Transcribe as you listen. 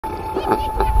How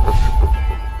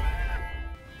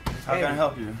can I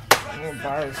help you? You can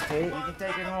buy this tape. You can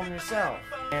take it home yourself.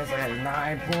 And it's got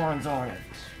 9 porns on it.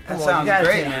 That Come on, sounds you gotta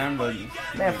great, take it. man, but...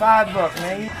 Man, $5,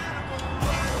 man.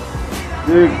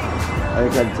 Dude, I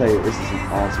gotta tell you, this is an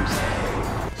awesome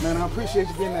stuff. Man, I appreciate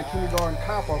you getting that kindergarten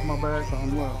cop off my back.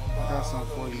 Look, I got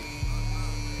something for you.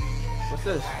 What's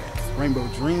this? Rainbow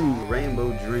Dream.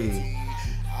 Rainbow Dream.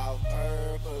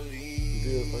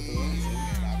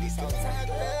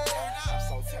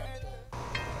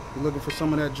 You looking for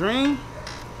some of that dream?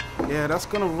 Yeah, that's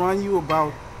gonna run you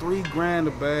about $3 grand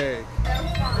a bag.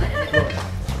 Look,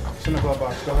 Cinnabar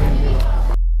box, go ahead and get it.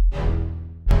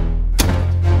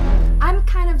 I'm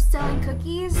kind of selling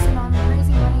cookies and I'm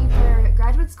raising money for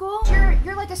graduate school.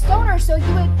 You're like a stoner, so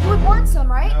you would want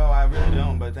some, right? No, I really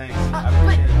don't, but thanks. I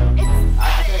appreciate it.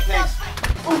 Okay, thanks.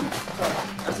 Oh, sorry.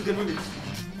 That's a good movie.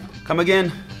 Come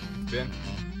again. Ben,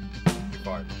 you're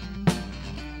fired.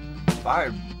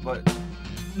 Fired? But...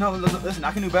 No, listen,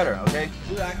 I can do better, okay?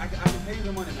 Dude, I can pay you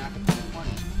the money, man. I can pay you the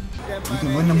money. You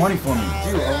can win the money for me.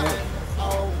 Dude,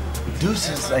 Deuce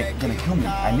is like gonna kill me.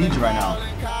 I need you right now.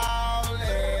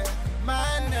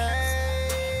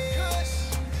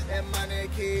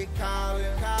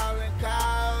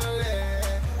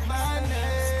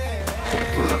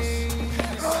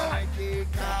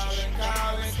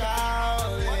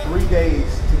 3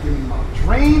 days to give me my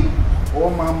dream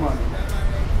or my money.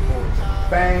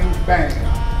 Bang, bang.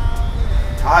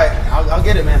 Alright, I'll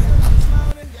get it, man.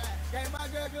 Gave my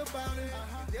girl good bounty.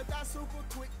 Dipped out super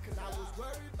quick, cause I was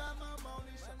worried about my money.